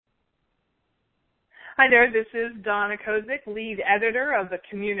Hi there, this is Donna Kozik, lead editor of the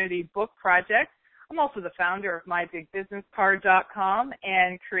Community Book Project. I'm also the founder of MyBigBusinessCard.com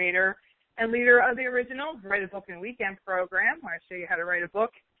and creator and leader of the original Write a Book in Weekend program, where I show you how to write a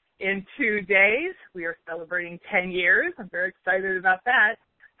book in 2 days. We are celebrating 10 years. I'm very excited about that.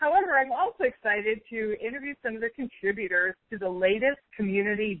 However, I'm also excited to interview some of the contributors to the latest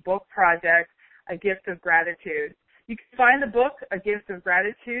Community Book Project, A Gift of Gratitude. You can find the book, A Gift of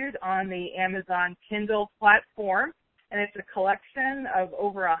Gratitude, on the Amazon Kindle platform, and it's a collection of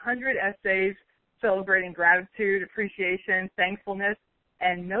over 100 essays celebrating gratitude, appreciation, thankfulness,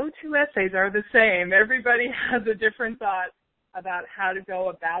 and no two essays are the same. Everybody has a different thought about how to go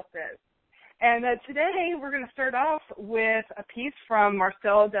about this. And today we're going to start off with a piece from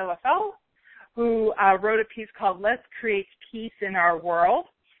Marcelle della, who wrote a piece called Let's Create Peace in Our World.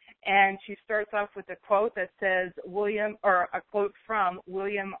 And she starts off with a quote that says a quote from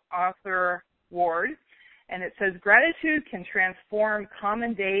William Arthur Ward. And it says, gratitude can transform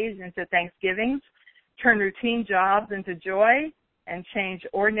common days into Thanksgivings, turn routine jobs into joy, and change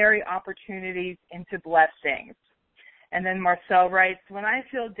ordinary opportunities into blessings. And then Marcelle writes, when I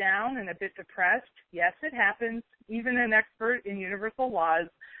feel down and a bit depressed, yes, it happens, even an expert in universal laws,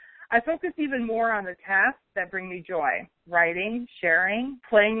 I focus even more on the tasks that bring me joy, writing, sharing,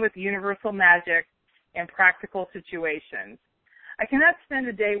 playing with universal magic in practical situations. I cannot spend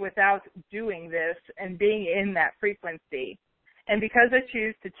a day without doing this and being in that frequency. And because I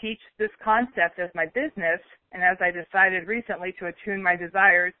choose to teach this concept as my business, and as I decided recently to attune my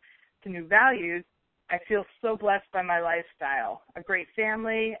desires to new values, I feel so blessed by my lifestyle, a great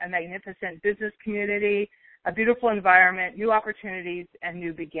family, a magnificent business community, a beautiful environment, new opportunities, and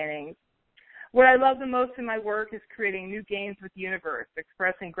new beginnings. What I love the most in my work is creating new games with the universe,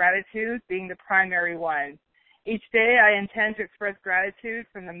 expressing gratitude being the primary one. Each day I intend to express gratitude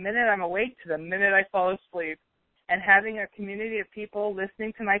from the minute I'm awake to the minute I fall asleep. And having a community of people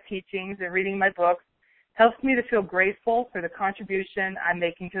listening to my teachings and reading my books helps me to feel grateful for the contribution I'm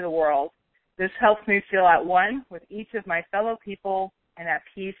making to the world. This helps me feel at one with each of my fellow people and at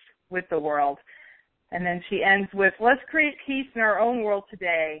peace with the world. And then she ends with, let's create peace in our own world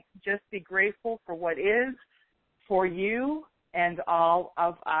today. Just be grateful for what is, for you, and all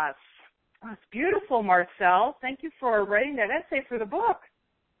of us. Oh, it's beautiful, Marcelle. Thank you for writing that essay for the book.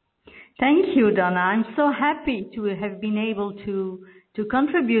 Thank you, Donna. I'm so happy to have been able to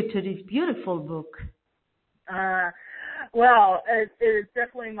contribute to this beautiful book. Well, it's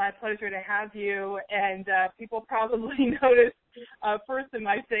definitely my pleasure to have you, and people probably noticed first in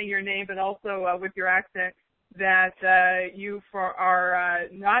my saying your name, but also with your accent, that you are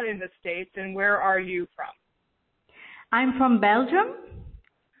not in the States. And where are you from? I'm from Belgium,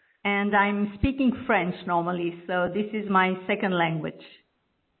 and I'm speaking French normally, so this is my second language.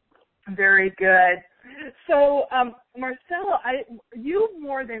 Very good. So, Marcelle, you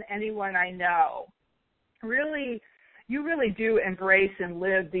more than anyone I know, you really do embrace and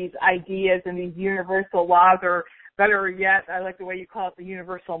live these ideas and these universal laws, or better yet, I like the way you call it, the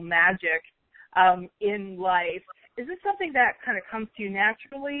universal magic in life. Is this something that kind of comes to you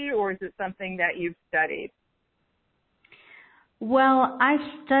naturally, or is it something that you've studied? Well,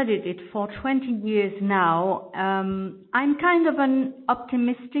 I've studied it for 20 years now. I'm kind of an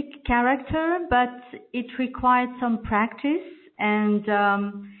optimistic character, but it required some practice. And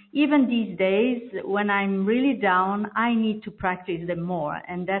even these days, when I'm really down, I need to practice them more.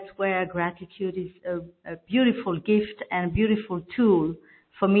 And that's where gratitude is a beautiful gift and a beautiful tool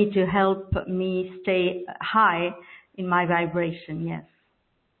for me to help me stay high in my vibration, yes.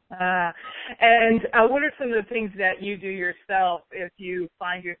 And what are some of the things that you do yourself if you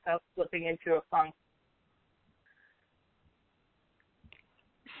find yourself slipping into a funk?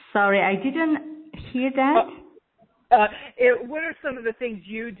 Sorry, I didn't hear that. What are some of the things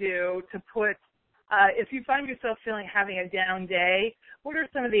you do to put, if you find yourself having a down day, what are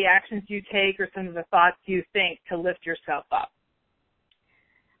some of the actions you take or some of the thoughts you think to lift yourself up?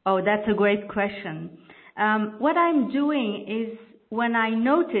 Oh, that's a great question. What I'm doing is, when I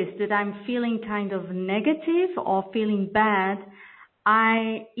notice that I'm feeling kind of negative or feeling bad,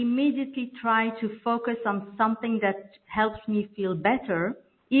 I immediately try to focus on something that helps me feel better,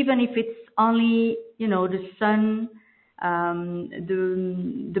 even if it's only, the sun,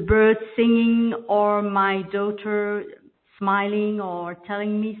 the birds singing, or my daughter smiling or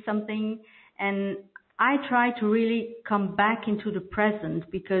telling me something. And I try to really come back into the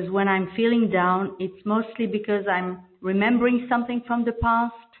present, because when I'm feeling down, it's mostly because I'm remembering something from the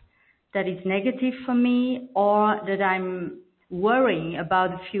past that is negative for me, or that I'm worrying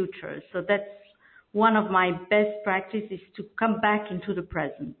about the future. So that's one of my best practices, to come back into the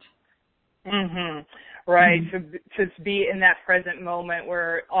present. Mhm. Right. To be in that present moment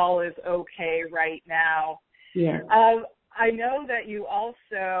where all is okay right now. Yes. I know that you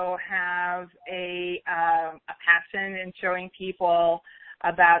also have a passion in showing people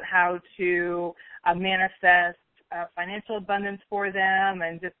about how to manifest financial abundance for them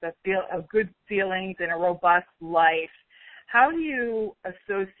and just a feel of good feelings and a robust life. How do you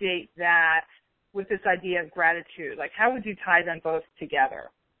associate that with this idea of gratitude? Like, how would you tie them both together?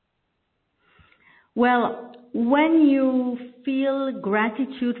 Well, when you feel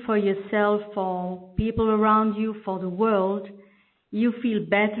gratitude for yourself, for people around you, for the world, you feel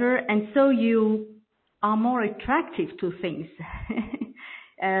better, and so you are more attractive to things.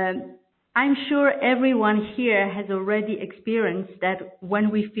 I'm sure everyone here has already experienced that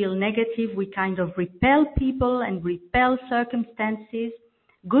when we feel negative, we kind of repel people and repel circumstances,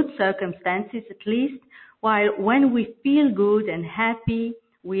 good circumstances at least, while when we feel good and happy,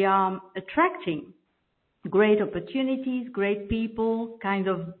 we are attracting great opportunities, great people, kind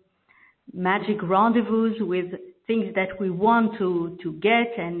of magic rendezvous with things that we want to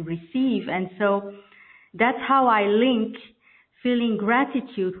get and receive. And so that's how I link feeling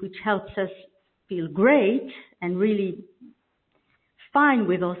gratitude, which helps us feel great and really fine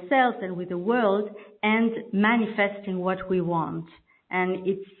with ourselves and with the world, and manifesting what we want. And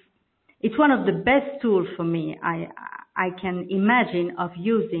it's one of the best tools for me I can imagine of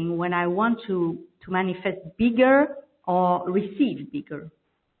using when I want to manifest bigger or receive bigger.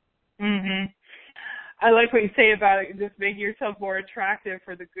 Mhm. I like what you say about it, just making yourself more attractive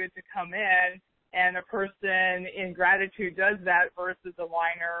for the good to come in. And a person in gratitude does that versus a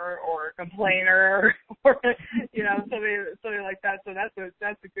whiner or a complainer or something like that. So that's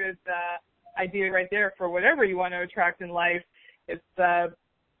a good idea right there for whatever you want to attract in life. It's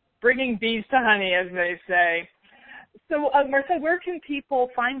bringing bees to honey, as they say. So, Marcelle, where can people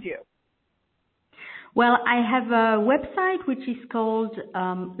find you? Well, I have a website which is called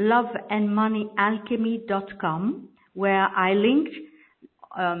loveandmoneyalchemy.com, where I linked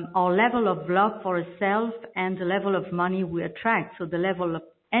our level of love for ourselves and the level of money we attract, so the level of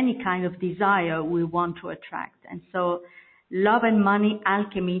any kind of desire we want to attract. And so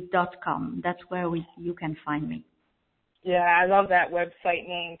loveandmoneyalchemy.com, that's where you can find me. Yeah, I love that website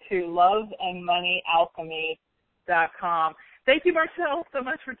name too, loveandmoneyalchemy.com. Thank you, Marcelle, so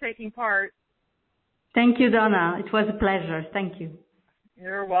much for taking part. Thank you, Donna. It was a pleasure. Thank you.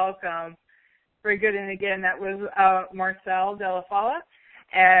 You're welcome. Very good. And again, that was Marcelle della,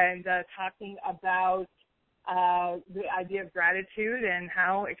 and talking about the idea of gratitude and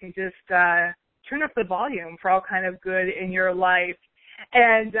how it can just turn up the volume for all kind of good in your life.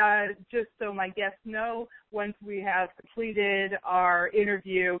 And just so my guests know, once we have completed our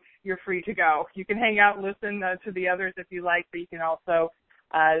interview, you're free to go. You can hang out and listen to the others if you like, but you can also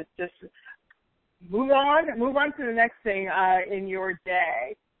just move on to the next thing in your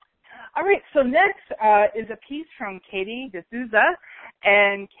day. All right, so next is a piece from Katie de Souza,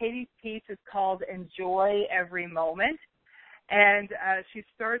 and Katie's piece is called Enjoy Every Moment. And she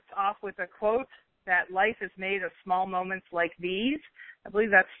starts off with a quote that life is made of small moments like these. I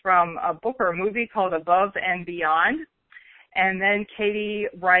believe that's from a book or a movie called Above and Beyond. And then Katie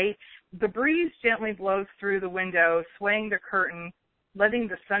writes, the breeze gently blows through the window, swaying the curtain, letting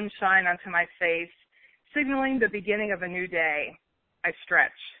the sun shine onto my face, signaling the beginning of a new day. I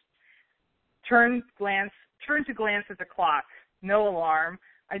stretch. Turn to glance at the clock. No alarm.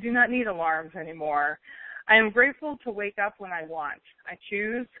 I do not need alarms anymore. I am grateful to wake up when I want. I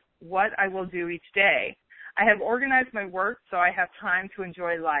choose what I will do each day. I have organized my work so I have time to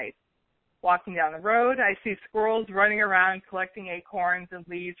enjoy life. Walking down the road, I see squirrels running around collecting acorns and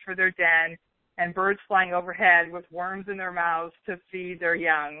leaves for their den, and birds flying overhead with worms in their mouths to feed their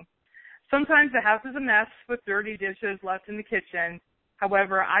young. Sometimes the house is a mess with dirty dishes left in the kitchen.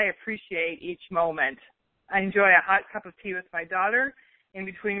 However, I appreciate each moment. I enjoy a hot cup of tea with my daughter in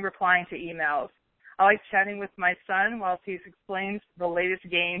between replying to emails. I like chatting with my son while he explains the latest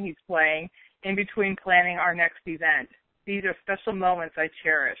game he's playing in between planning our next event. These are special moments I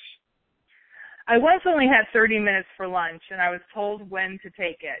cherish. I once only had 30 minutes for lunch, and I was told when to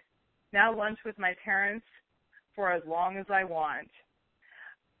take it. Now lunch with my parents for as long as I want.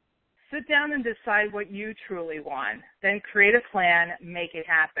 Sit down and decide what you truly want. Then create a plan, make it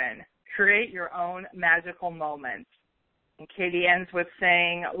happen. Create your own magical moments. And Katie ends with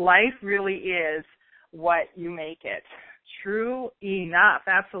saying, life really is what you make it. True enough.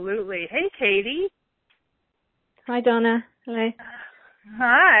 Absolutely. Hey, Katie. Hi, Donna. Hello.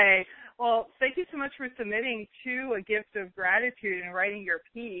 Hi. Well, thank you so much for submitting to A Gift of Gratitude and writing your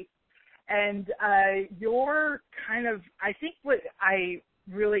piece. And your kind of, I think what I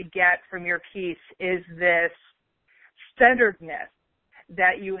really get from your piece is this centeredness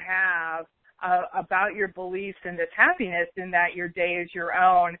that you have about your beliefs and this happiness in that your day is your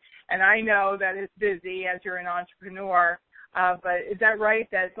own. And I know that it's busy as you're an entrepreneur, but is that right?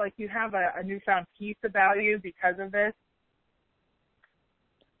 That it's like you have a newfound peace about you because of this?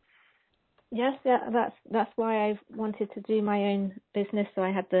 Yes, yeah, that's why I've wanted to do my own business, so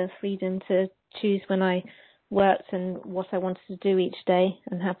I had the freedom to choose when I worked and what I wanted to do each day,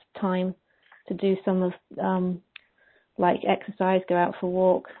 and have time to do some of like exercise, go out for a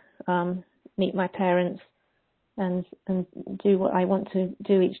walk, meet my parents, and do what I want to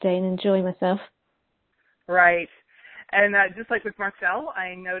do each day and enjoy myself. Right. And just like with Marcelle,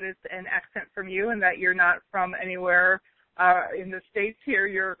 I noticed an accent from you, and that you're not from anywhere in the States here.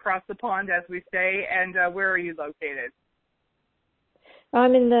 You're across the pond, as we say. And where are you located?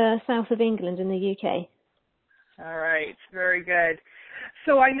 I'm in the south of England in the UK. All right. Very good.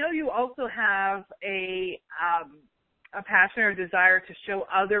 So I know you also have a passion or desire to show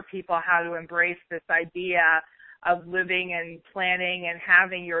other people how to embrace this idea of living and planning and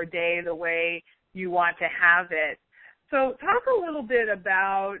having your day the way you want to have it. So talk a little bit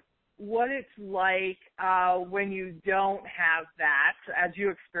about what it's like when you don't have that, as you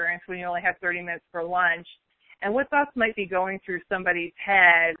experienced when you only have 30 minutes for lunch, and what thoughts might be going through somebody's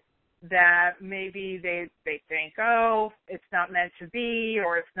head that maybe they think, oh, it's not meant to be,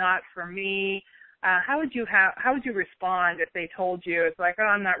 or it's not for me. How would you respond if they told you it's like, oh,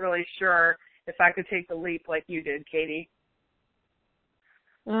 I'm not really sure if I could take the leap like you did, Katie?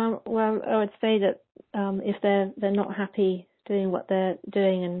 Well, I would say that if they're not happy doing what they're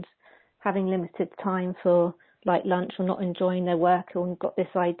doing and having limited time for like lunch, or not enjoying their work, or got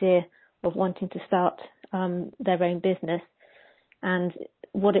this idea of wanting to start their own business, and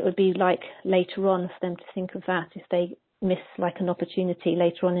what it would be like later on for them to think of that if they miss like an opportunity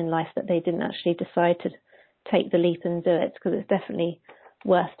later on in life that they didn't actually decide to take the leap and do it, because it's definitely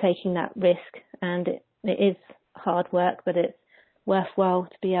worth taking that risk, and it is hard work, but it's worthwhile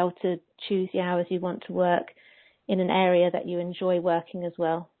to be able to choose the hours you want to work in an area that you enjoy working as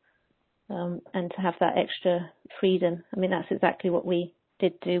well, and to have that extra freedom. I mean, that's exactly what we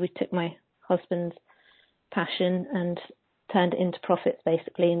did do. We took my husband's passion and turned it into profits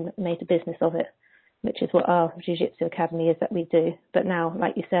basically, and made a business of it, which is what our Jiu-Jitsu Academy is that we do. But now,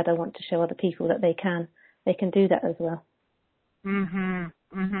 like you said, I want to show other people that they can do that as well. Mhm.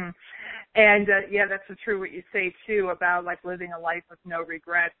 Mhm. And yeah, that's so true what you say too about like living a life with no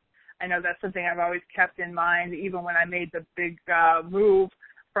regrets. I know that's something I've always kept in mind, even when I made the big move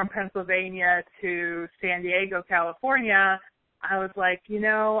from Pennsylvania to San Diego, California. I was like,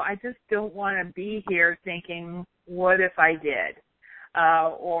 I just don't want to be here thinking, what if I did?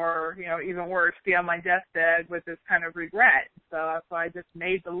 Or, even worse, be on my deathbed with this kind of regret. So I just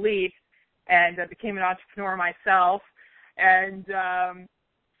made the leap and became an entrepreneur myself. And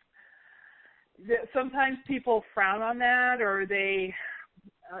sometimes people frown on that, or they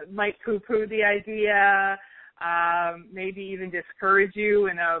might poo-poo the idea, maybe even discourage you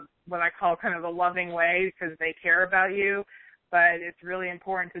in what I call kind of a loving way, because they care about you. But it's really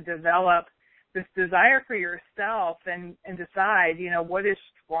important to develop this desire for yourself and decide, what is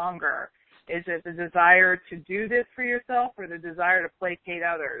stronger? Is it the desire to do this for yourself, or the desire to placate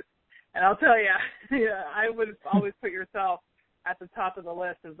others? And I'll tell you, I would always put yourself at the top of the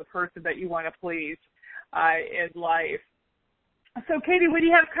list as the person that you want to please in life. So, Katie, what do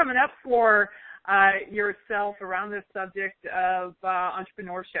you have coming up for yourself around this subject of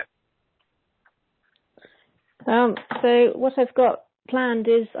entrepreneurship? So what I've got planned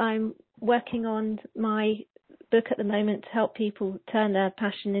is I'm working on my book at the moment to help people turn their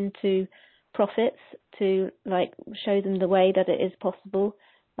passion into profits, to like show them the way that it is possible.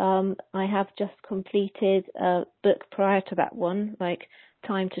 I have just completed a book prior to that one, like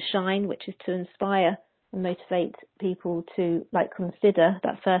Time to Shine, which is to inspire and motivate people to like consider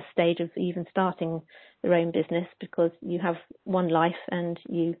that first stage of even starting their own business, because you have one life and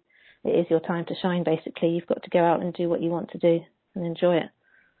it is your time to shine, basically. You've got to go out and do what you want to do and enjoy it.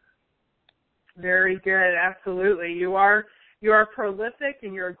 Very good. Absolutely. You are prolific,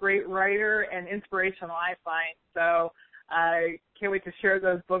 and you're a great writer and inspirational, I find. So I can't wait to share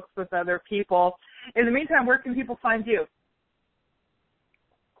those books with other people. In the meantime, where can people find you?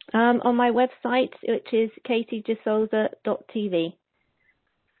 On my website, which is katiedesouza.tv.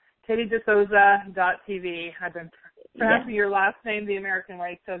 katiedesouza.tv. I've been pronouncing your last name the American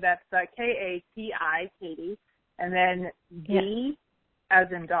way, so that's K-A-T-I, Katie, and then D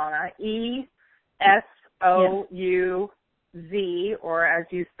as in Donna, E-S-O-U-Z, or as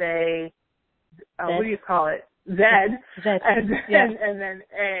you say, what do you call it? Z, Z. and then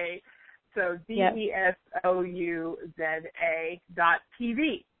A. So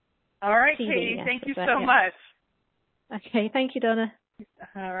DESOUZA.TV. All right, TV, Katie, yes, thank you right, so much. Okay, thank you, Donna.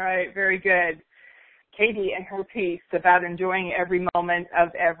 All right, very good. Katie and her piece about enjoying every moment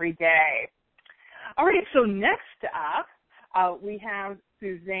of every day. All right, so next up, we have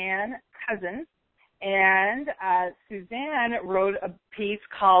Suzanne Cousins. And Suzanne wrote a piece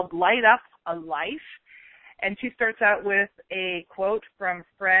called Light Up a Life. And she starts out with a quote from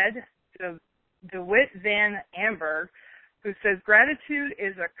Fred DeWitt Van Amberg, who says, "Gratitude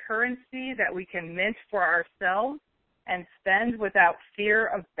is a currency that we can mint for ourselves and spend without fear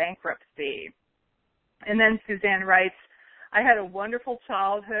of bankruptcy." And then Suzanne writes, "I had a wonderful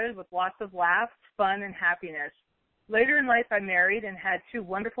childhood with lots of laughs, fun, and happiness. Later in life, I married and had 2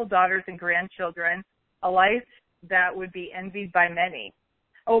 wonderful daughters and grandchildren, a life that would be envied by many.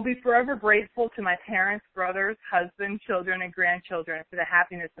 I will be forever grateful to my parents, brothers, husband, children, and grandchildren for the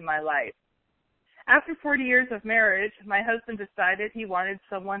happiness in my life. After 40 years of marriage, my husband decided he wanted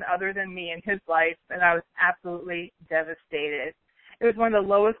someone other than me in his life, and I was absolutely devastated. It was one of the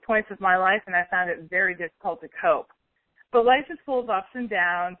lowest points of my life, and I found it very difficult to cope. But life is full of ups and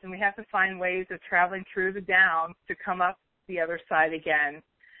downs, and we have to find ways of traveling through the downs to come up the other side again.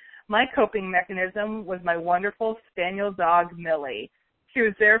 My coping mechanism was my wonderful spaniel dog, Millie. She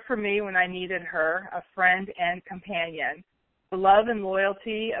was there for me when I needed her, a friend and companion. The love and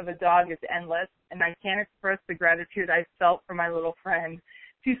loyalty of a dog is endless, and I can't express the gratitude I felt for my little friend.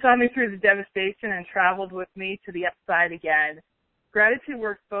 She saw me through the devastation and traveled with me to the upside again. Gratitude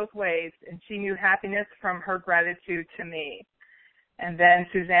works both ways, and she knew happiness from her gratitude to me." And then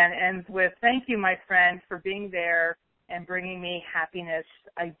Suzanne ends with, "Thank you, my friend, for being there and bringing me happiness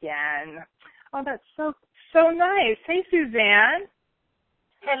again." Oh, that's so nice. Hey, Suzanne.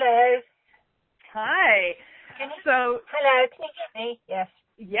 Hello. Hi. Hello, can you hear me? Yes.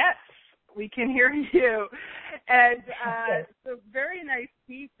 Yes, we can hear you. And Yes. so very nice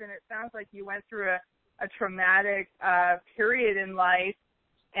piece, and it sounds like you went through a traumatic period in life,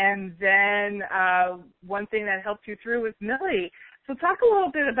 and then one thing that helped you through was Millie. So talk a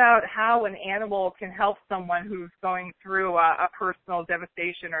little bit about how an animal can help someone who's going through a personal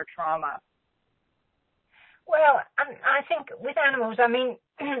devastation or trauma. Well, I think with animals, I mean,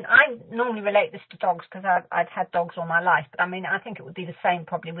 I normally relate this to dogs because I've had dogs all my life, but I mean, I think it would be the same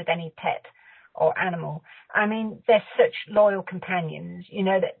probably with any pet or animal. I mean, they're such loyal companions, you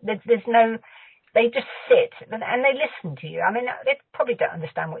know, that there's no, they just sit and they listen to you. I mean, they probably don't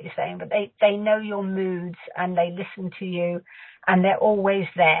understand what you're saying, but they know your moods and they listen to you and they're always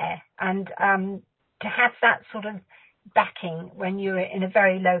there. And to have that sort of backing when you're in a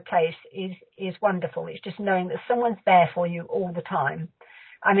very low place is wonderful. It's just knowing that someone's there for you all the time.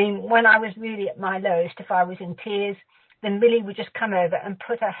 I mean, when I was really at my lowest, if I was in tears, then Millie would just come over and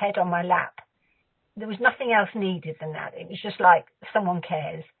put her head on my lap. There was nothing else needed than that. It was just like someone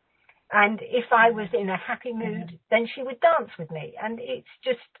cares. And if I was in a happy mood, then she would dance with me. And it's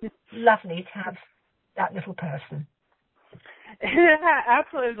just lovely to have that little person.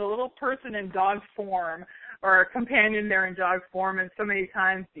 Absolutely, the little person in dog form or a companion there in dog form. And so many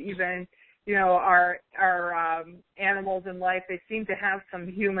times even, you know, our animals in life, they seem to have some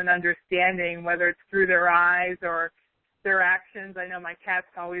human understanding, whether it's through their eyes or their actions. I know my cats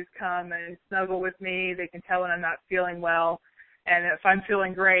always come and snuggle with me. They can tell when I'm not feeling well. And if I'm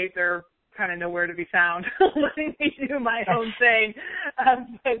feeling great, they're kind of nowhere to be found, letting me do my own thing.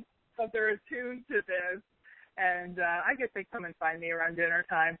 But they're attuned to this. And I guess they come and find me around dinner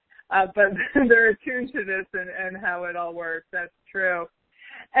time. But they're attuned to this and how it all works. That's true.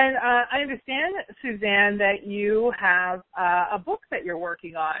 And I understand, Suzanne, that you have a book that you're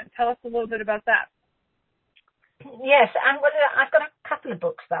working on. Tell us a little bit about that. Yes, and I've got a couple of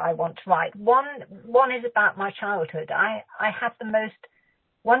books that I want to write. One is about my childhood. I had the most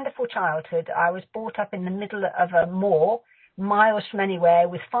wonderful childhood. I was brought up in the middle of a moor, miles from anywhere,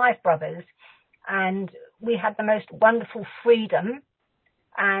 with 5 brothers, and we had the most wonderful freedom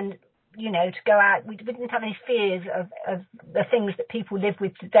and, you know, to go out. We didn't have any fears of the things that people live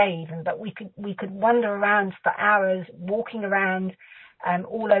with today even, but we could wander around for hours, walking around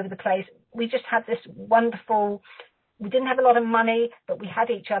all over the place. We just had this wonderful, we didn't have a lot of money, but we had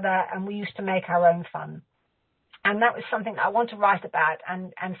each other and we used to make our own fun. And that was something I want to write about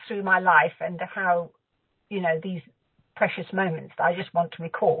and through my life and how, you know, these precious moments that I just want to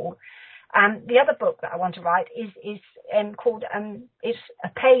recall. The other book that I want to write is called, it's a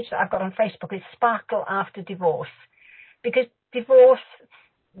page that I've got on Facebook, is Sparkle After Divorce. Because divorce,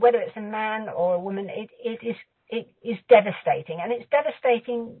 whether it's a man or a woman, it is devastating, and it's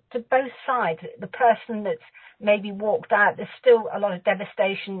devastating to both sides. The person that's maybe walked out, there's still a lot of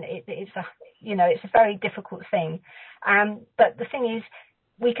devastation. It's a very difficult thing. But the thing is,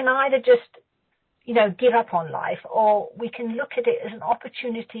 we can either just, give up on life, or we can look at it as an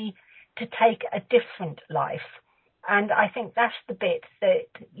opportunity to take a different life. And I think that's the bit that,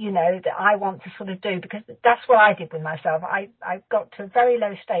 that I want to sort of do, because that's what I did with myself. I got to a very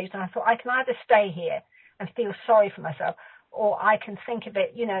low stage, and I thought I can either stay here and feel sorry for myself, or I can think of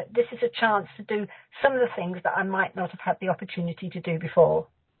it, this is a chance to do some of the things that I might not have had the opportunity to do before.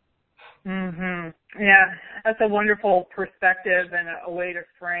 Mhm. Yeah, that's a wonderful perspective and a way to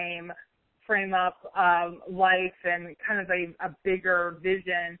frame up life and kind of a bigger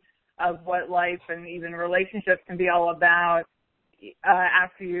vision of what life and even relationships can be all about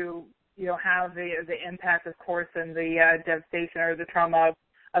after you have the impact, of course, and the devastation or the trauma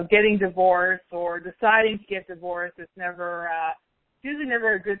of getting divorced or deciding to get divorced. It's usually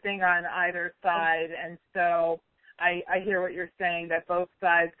never a good thing on either side. And so I hear what you're saying, that both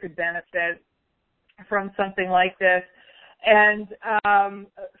sides could benefit from something like this. And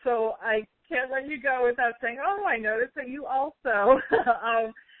so I can't let you go without saying, I noticed that you also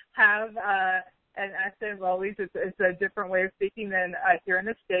have, and I say, well, at least it's a different way of speaking than here in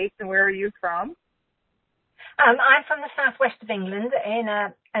the States. And where are you from? I'm from the southwest of England.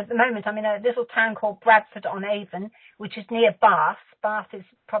 At the moment, I'm in a little town called Bradford-on-Avon, which is near Bath. Bath is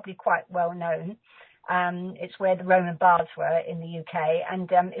probably quite well known. It's where the Roman baths were in the UK,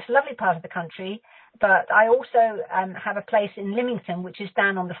 and it's a lovely part of the country. But I also have a place in Lymington, which is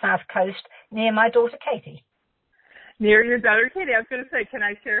down on the south coast, near my daughter Katie. Near your daughter Katie. I was going to say, can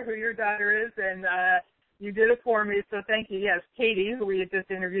I share who your daughter is? And you did it for me, so thank you. Yes, Katie, who we had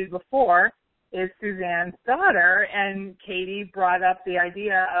just interviewed before, is Suzanne's daughter, and Katie brought up the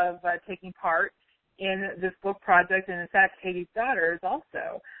idea of taking part in this book project, and in fact, Katie's daughter is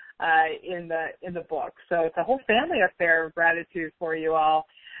also in the book. So it's a whole family affair of gratitude for you all.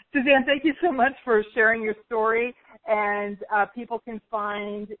 Suzanne, thank you so much for sharing your story, and people can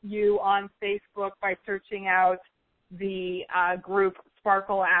find you on Facebook by searching out the group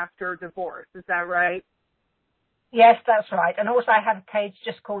Sparkle After Divorce. Is that right? Yes, that's right. And also I have a page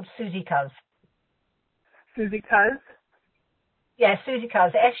just called Suzy Cuz. Suzy Cuz? Yeah, Suzy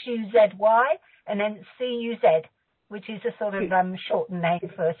Cuz, Suzy, and then Cuz, which is a sort of shortened name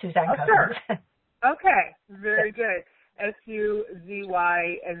for Suzanne Cousins. Sure. Okay, very good. Suzy,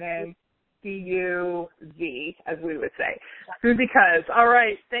 and then Cuz, as we would say. Suzy Cuz. All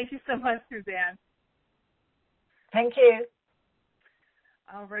right. Thank you so much, Suzanne. Thank you.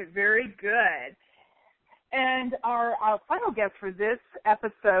 All right. Very good. And our final guest for this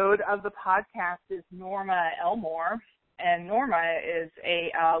episode of the podcast is Norma Elmore. And Norma is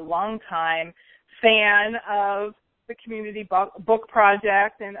a longtime fan of the Community Book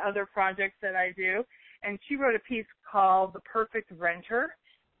Project and other projects that I do. And she wrote a piece called The Perfect Renter.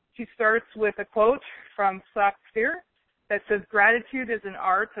 She starts with a quote from Shakespeare that says, "Gratitude is an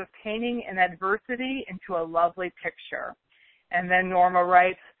art of painting an adversity into a lovely picture." And then Norma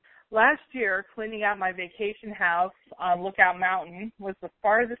writes, "Last year, cleaning out my vacation house on Lookout Mountain was the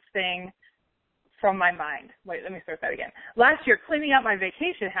farthest thing from my mind." Wait, let me start that again. "Last year, cleaning out my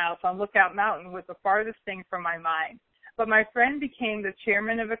vacation house on Lookout Mountain was the farthest thing from my mind. But my friend became the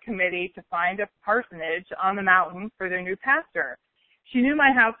chairman of a committee to find a parsonage on the mountain for their new pastor. She knew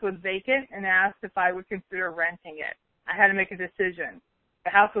my house was vacant and asked if I would consider renting it. I had to make a decision.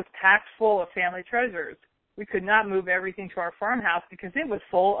 The house was packed full of family treasures. We could not move everything to our farmhouse because it was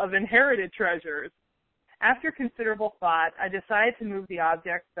full of inherited treasures. After considerable thought, I decided to move the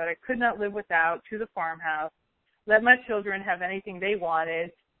objects that I could not live without to the farmhouse, let my children have anything they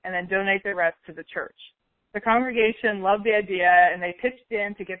wanted, and then donate the rest to the church. The congregation loved the idea, and they pitched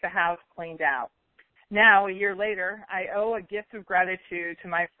in to get the house cleaned out. Now, a year later, I owe a gift of gratitude to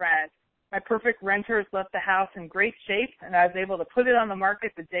my friend. My perfect renters left the house in great shape, and I was able to put it on the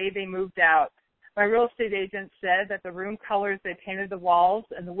market the day they moved out. My real estate agent said that the room colors they painted the walls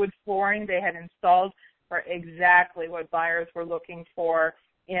and the wood flooring they had installed were exactly what buyers were looking for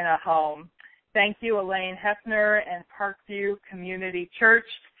in a home. Thank you, Elaine Hefner and Parkview Community Church."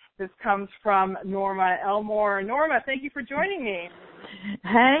 This comes from Norma Elmore. Norma, thank you for joining me.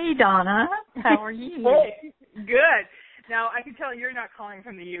 Hey, Donna. How are you? Hey, good. Now, I can tell you're not calling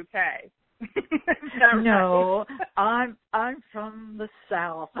from the UK. No, right? I'm from the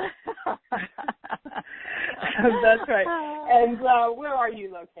South. That's right. And where are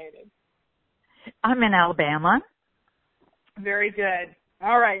you located? I'm in Alabama. Very good.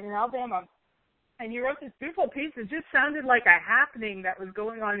 All right, in Alabama. And you wrote this beautiful piece. It just sounded like a happening that was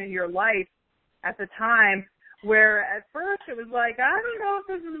going on in your life at the time. where at first it was like, I don't know if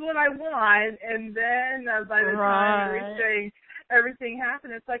this is what I want, and then by the time everything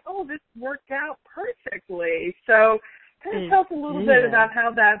happened, it's like, oh, this worked out perfectly. So kind of tell us a little bit about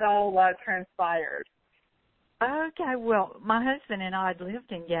how that all transpired. Okay, well, my husband and I had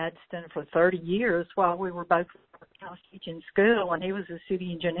lived in Gadsden for 30 years while we were both teaching school, and he was a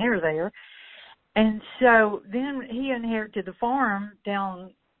city engineer there. And so then he inherited the farm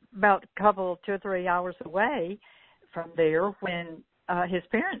down about 2 or 3 hours away from there when his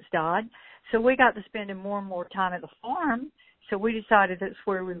parents died. So we got to spending more and more time at the farm. So we decided that's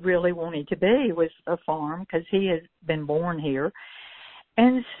where we really wanted to be, was the farm, because he had been born here.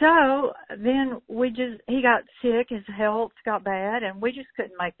 And so then he got sick, his health got bad, and we just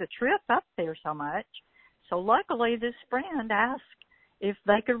couldn't make the trip up there so much. So luckily this friend asked if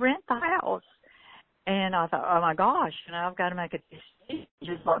they could rent the house. And I thought, oh my gosh, I've got to make a decision,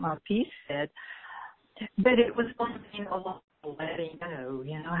 just like my piece said. But it was one thing a lot of letting go.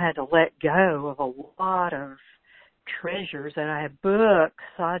 I had to let go of a lot of treasures that I had books.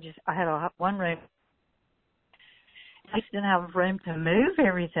 I had one room. I just didn't have room to move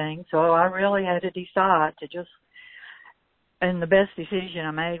everything, so I really had to decide to just, and the best decision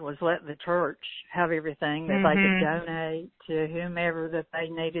I made was let the church have everything that they could donate to whomever that they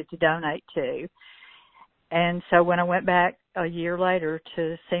needed to donate to. And so when I went back a year later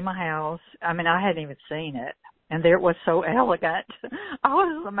to see my house, I hadn't even seen it. And there it was so elegant. I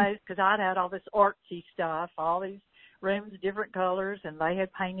was amazed because I'd had all this artsy stuff, all these rooms, different colors, and they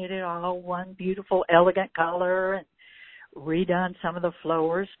had painted it all one beautiful, elegant color and redone some of the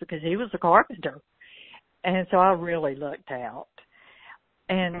floors because he was a carpenter. And so I really looked out.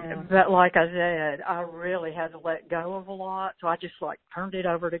 But like I said, I really had to let go of a lot, so I just turned it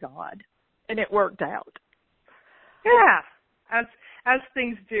over to God, and it worked out. Yeah, as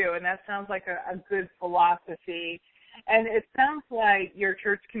things do, and that sounds like a good philosophy. And it sounds like your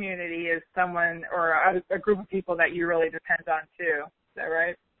church community is someone or a group of people that you really depend on too. Is that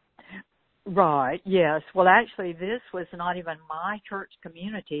right? Right, yes. Well, actually, this was not even my church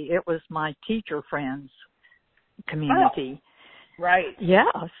community. It was my teacher friends' community. Oh, right.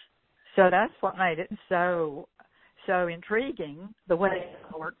 Yes. So that's what made it so intriguing, the way it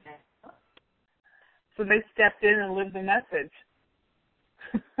worked out. So they stepped in and lived the message.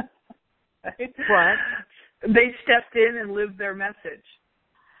 Right? What? They stepped in and lived their message.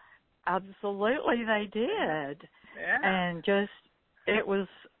 Absolutely, they did. Yeah. And it was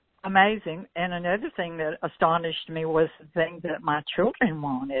amazing. And another thing that astonished me was the thing that my children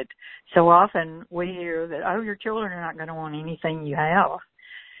wanted. So often we hear that, oh, your children are not going to want anything you have.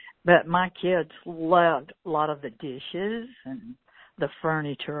 But my kids loved a lot of the dishes and the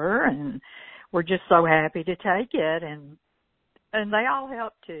furniture, and were just so happy to take it. And they all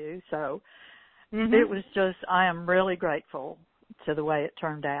helped too. So it was just, I am really grateful to the way it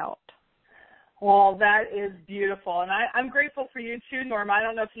turned out. Well, that is beautiful. And I'm grateful for you too, Norma. I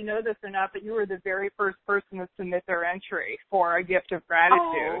don't know if you know this or not, but you were the very first person to submit their entry for a gift of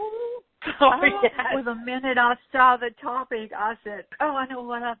gratitude. Yes. Well, the minute I saw the topic, I said, oh, I know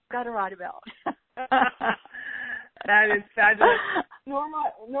what I've got to write about. That is fabulous.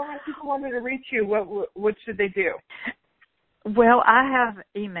 Norma, if people wanted to reach you, what should they do? Well, I have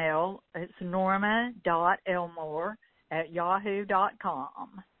email. It's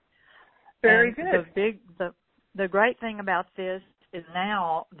norma.elmore@yahoo.com. Very good. The great thing about this is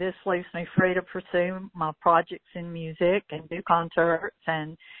now this leaves me free to pursue my projects in music and do concerts,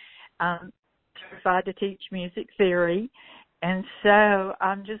 and I'm certified to teach music theory. And so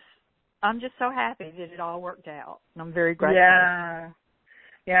I'm just so happy that it all worked out. And I'm very grateful.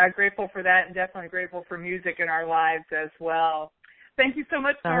 Yeah, grateful for that, and definitely grateful for music in our lives as well. Thank you so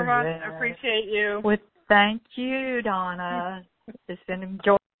much, Norma. Yeah. I appreciate you. Well, thank you, Donna. It's been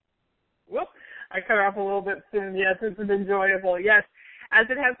enjoyable. Whoop, I cut off a little bit soon. Yes, it's been enjoyable. Yes, as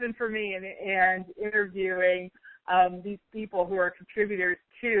it has been for me, and interviewing these people who are contributors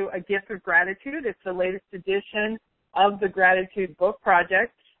to A Gift of Gratitude. It's the latest edition of the Gratitude Book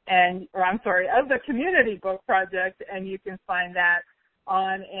Project, of the Community Book Project, and you can find that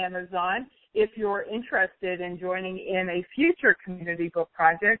on Amazon. If you're interested in joining in a future community book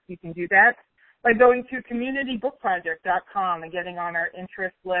project, you can do that by going to communitybookproject.com and getting on our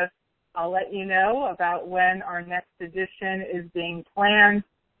interest list. I'll let you know about when our next edition is being planned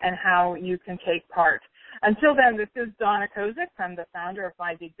and how you can take part. Until then, this is Donna Kozik. I'm the founder of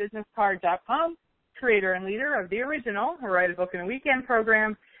MyBigBusinessCard.com, creator and leader of the original Write a Book in a Weekend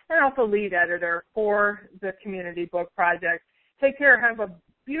program, and also lead editor for the Community Book Project. Take care. Have a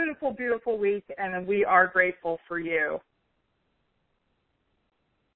beautiful, beautiful week, and we are grateful for you.